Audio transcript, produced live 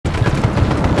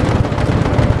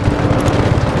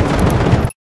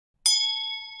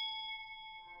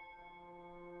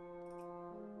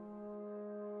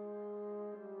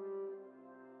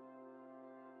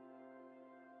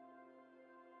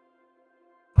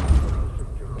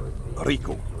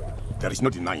Rico, there is no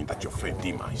denying that your friend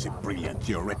Dima is a brilliant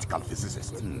theoretical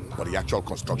physicist. But the actual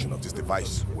construction of this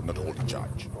device would not hold the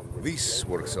charge. This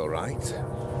works all right.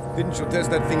 Didn't you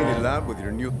test that thing in the lab with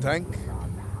your new tank?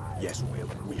 Yes, well,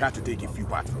 we had to take a few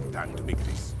parts from the tank to make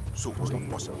this, so it was not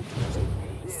possible to test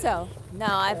it. So,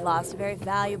 now I've lost a very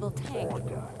valuable tank.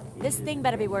 This thing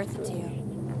better be worth it to you.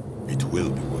 It will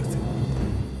be worth it.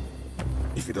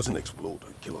 If it doesn't explode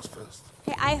and kill us first.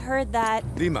 Hey, I heard that...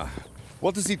 Dima,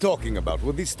 what is he talking about?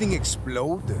 Will this thing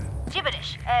explode?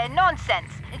 Gibberish.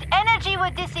 Nonsense. Energy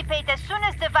would dissipate as soon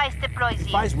as device deploys in.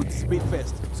 Device would dissipate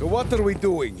first. So what are we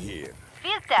doing here?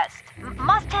 Field test.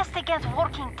 Must test against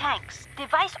working tanks.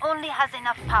 Device only has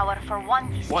enough power for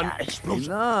one discharge. One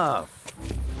explosion. Enough.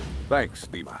 Thanks,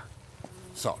 Dima.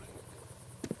 Sorry.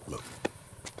 Look,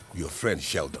 your friend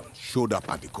Sheldon showed up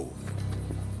at the cove.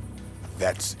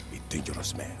 That's a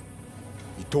dangerous man.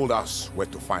 He told us where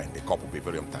to find a couple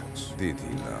vivarium tanks. Did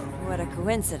he now? What a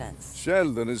coincidence.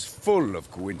 Sheldon is full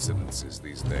of coincidences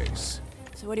these days.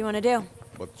 So what do you want to do?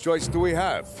 What choice do we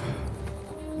have?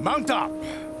 Mount up!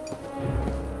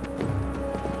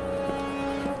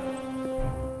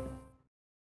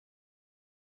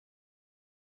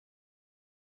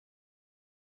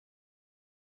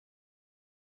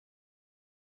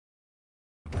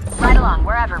 Right along,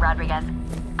 wherever, Rodriguez.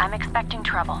 I'm expecting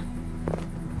trouble.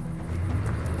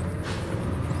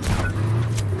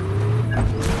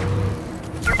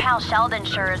 Your pal Sheldon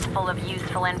sure is full of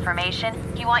useful information.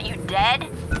 You want you dead?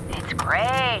 It's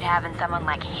great having someone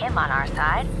like him on our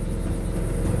side.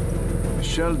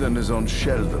 Sheldon is on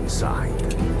Sheldon's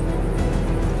side.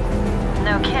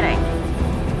 No kidding.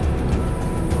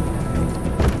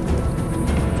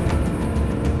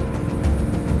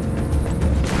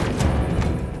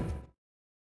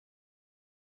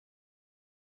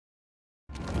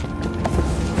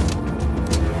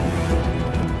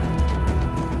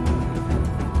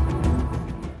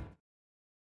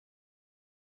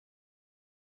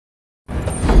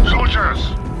 Soldiers!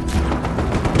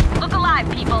 Look alive,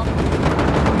 people!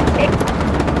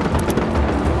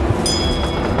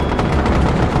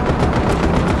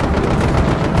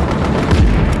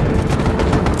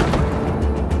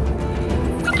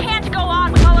 We can't go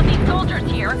on with all of these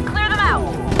soldiers here. Clear them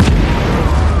out!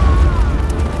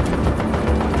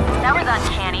 That was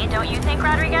uncanny, don't you think,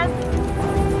 Rodriguez?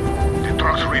 The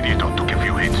truck's radiator took a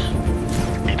few hits.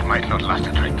 It might not last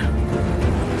a trip.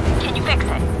 Can you fix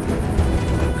it?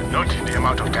 Not in the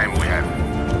amount of time we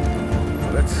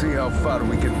have. Let's see how far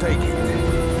we can take it.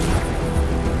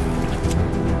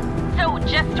 So,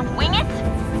 just wing it?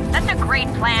 That's a great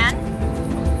plan.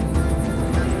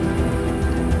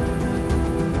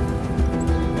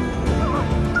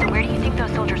 So where do you think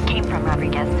those soldiers came from,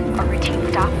 Rodriguez? A routine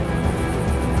stop?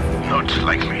 Not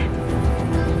likely.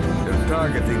 They're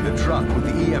targeting the truck with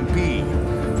the EMP.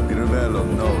 Mirabello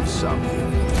knows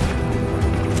something.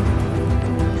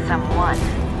 Someone.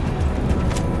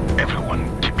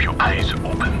 Everyone, keep your eyes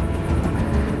open.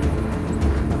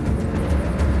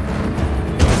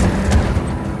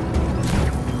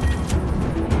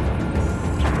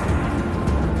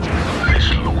 This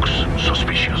looks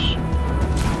suspicious.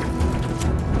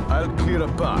 I'll clear a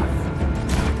path.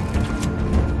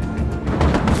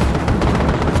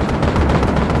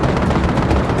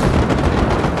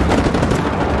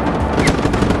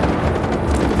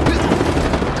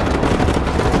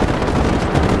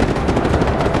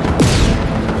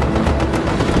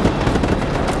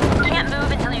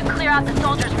 Out the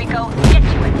soldiers, Rico. Get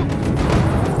to it.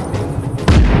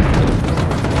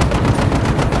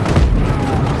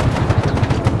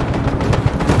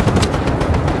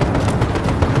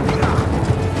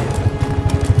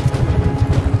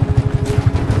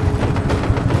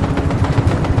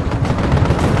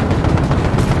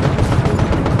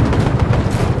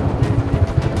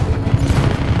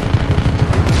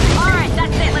 All right,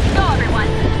 that's it. Let's go, everyone.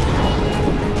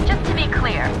 Just to be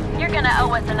clear, you're gonna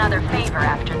owe us another favor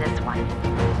after this one.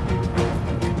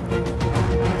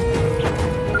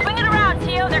 Swing it around,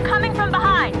 Tio. They're coming from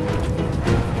behind.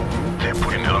 They're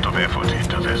putting a lot of effort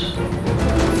into this.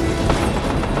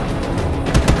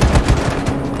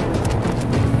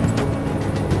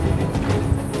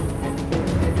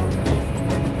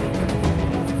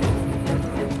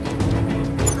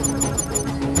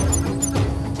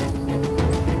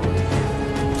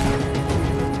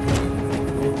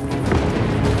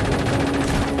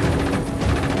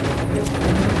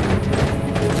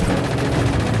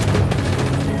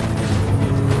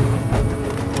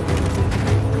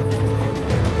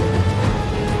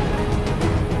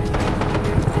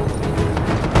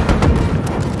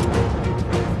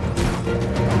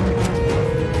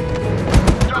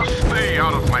 Just stay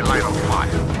out of my line of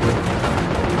fire.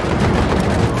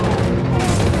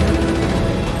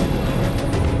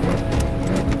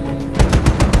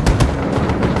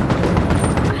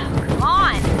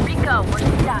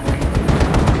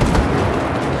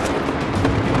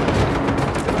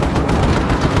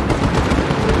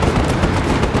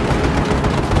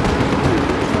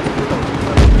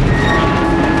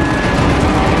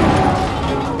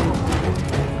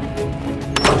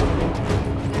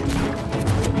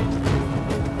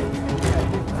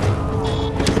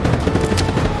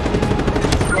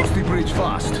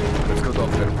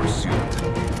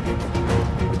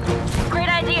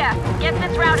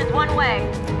 route is one way.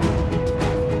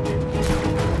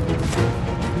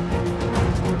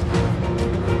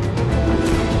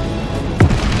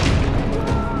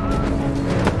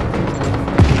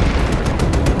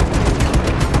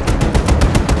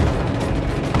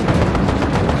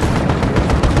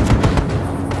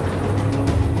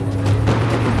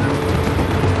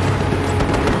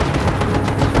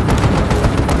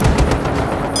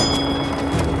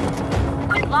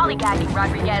 Lollygagging,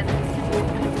 Rodriguez.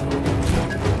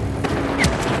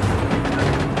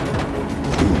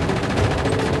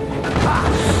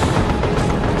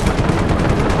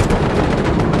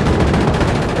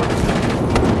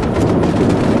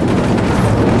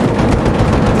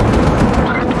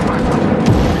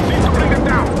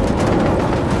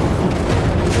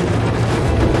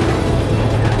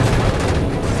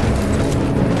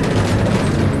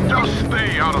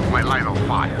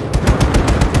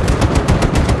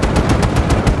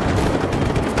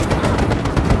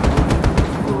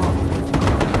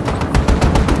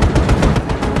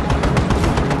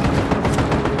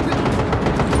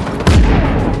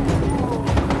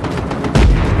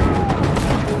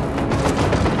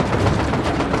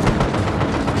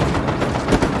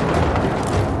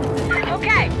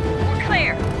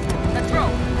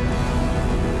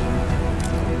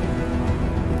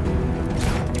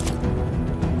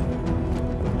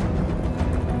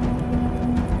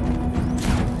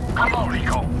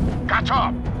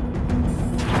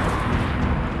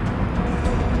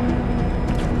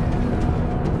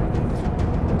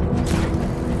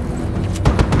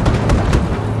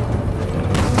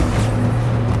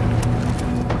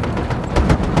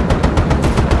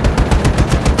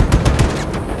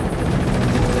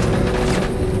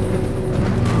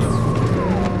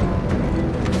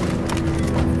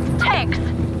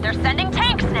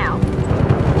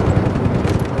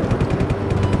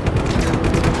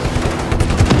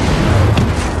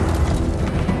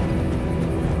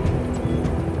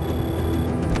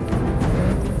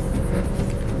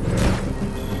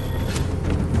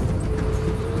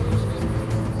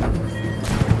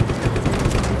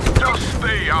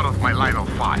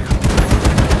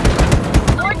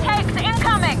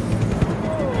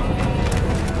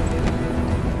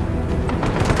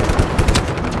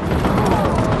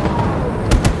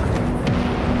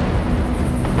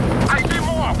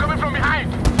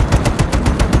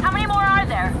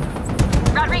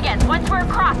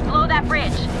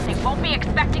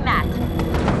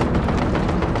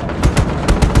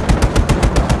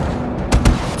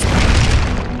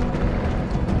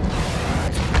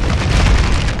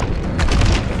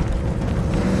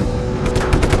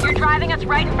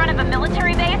 Right in front of a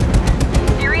military base?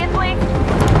 Seriously? We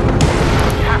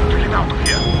have to get out of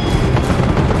here.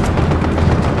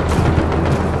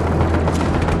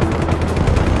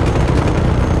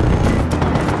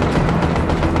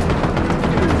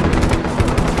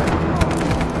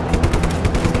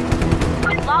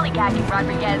 Lollygagging,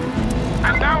 Rodriguez.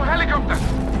 And now helicopters!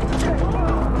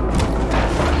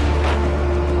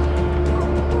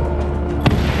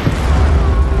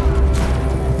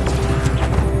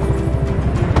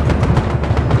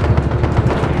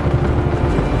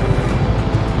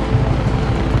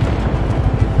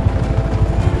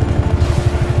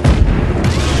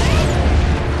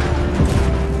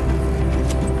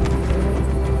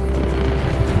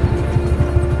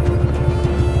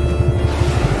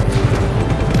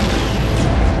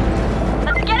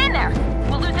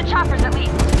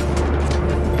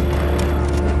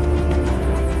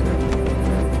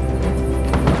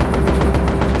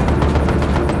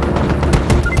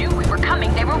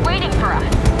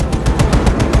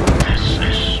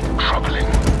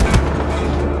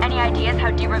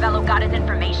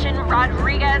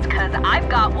 Rodriguez, cause I've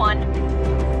got one.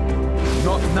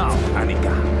 Not now,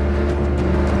 Annika.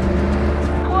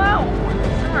 Whoa!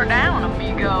 Simmer down,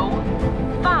 amigo.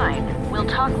 Fine. We'll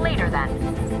talk later then.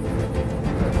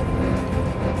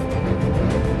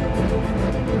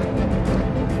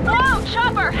 Whoa!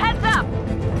 Chopper! Heads up!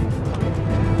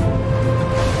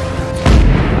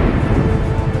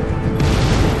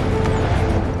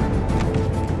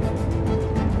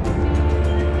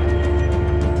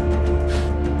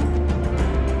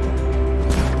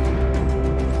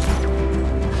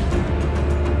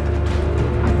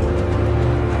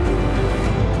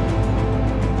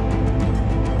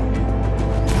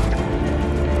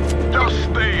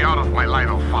 Out of my line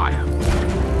of fire.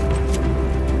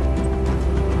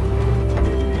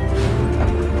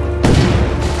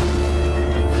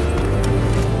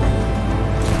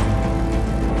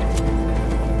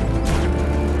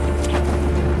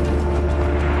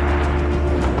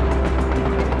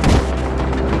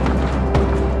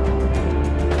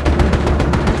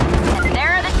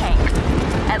 There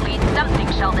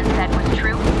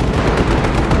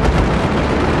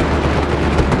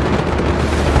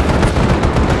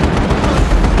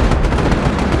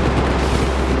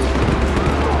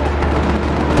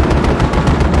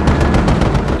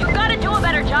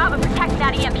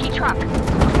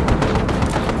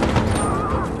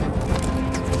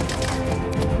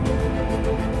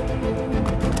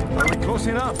close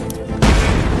enough?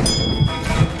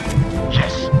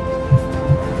 Yes.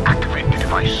 Activate the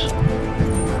device.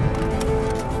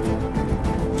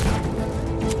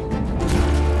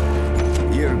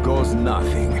 Here goes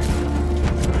nothing.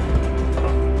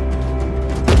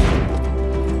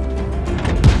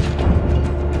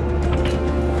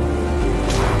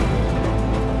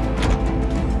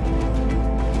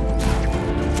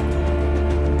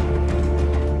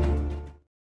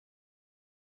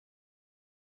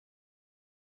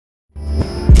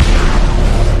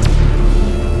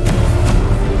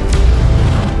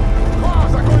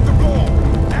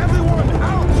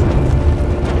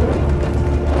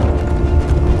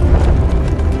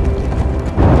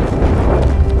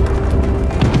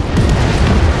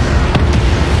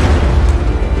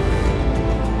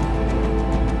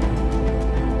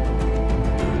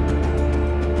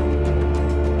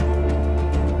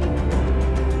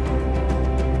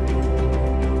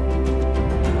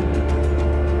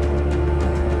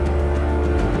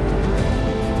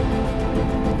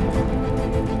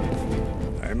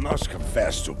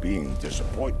 To being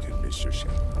disappointed, Mr.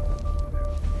 Shelton.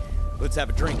 Let's have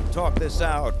a drink and talk this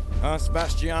out, huh,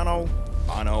 Sebastiano?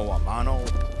 Mano a mano?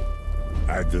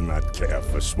 I do not care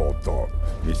for small talk,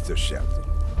 Mr. Shelton.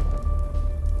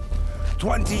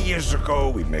 20 years ago,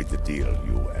 we made the deal,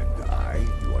 you and I.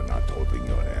 You are not holding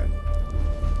your hand.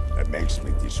 That makes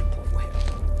me disappointed.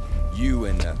 You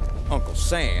and Uncle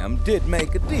Sam did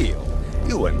make a deal.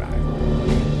 You and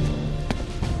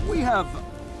I. We have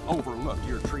overlooked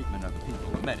your treatment of the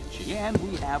people of Medici, and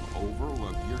we have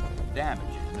overlooked your damaging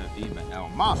even El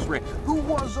Masri, who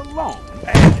was alone.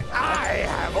 And I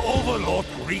have overlooked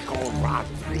Rico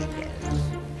Rodriguez.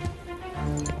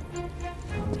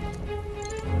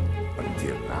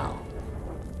 Until now.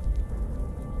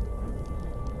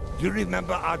 Do you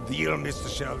remember our deal,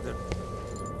 Mr. Sheldon?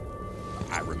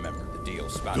 I remember the deal, Do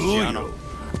Sebastiano. you?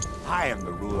 I am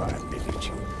the ruler of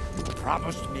Medici. You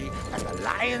promised me an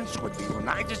alliance with the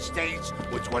United States,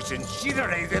 which was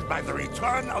incinerated by the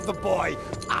return of the boy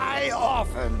I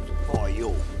orphaned for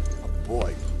you. A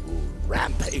boy who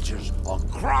rampages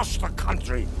across the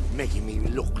country, making me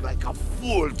look like a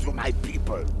fool to my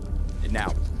people.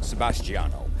 Now,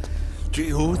 Sebastiano. Do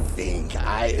you think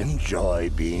I enjoy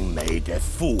being made a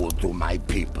fool to my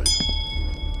people?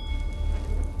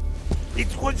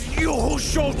 It was you who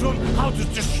showed them how to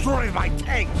destroy my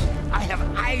tanks. I have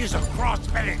eyes across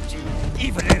Medici,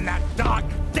 even in that dark,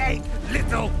 dank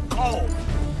little cove.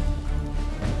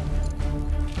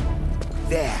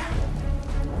 There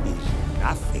is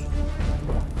nothing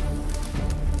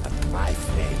that my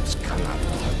flames cannot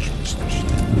touch, Mr.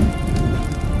 Stone.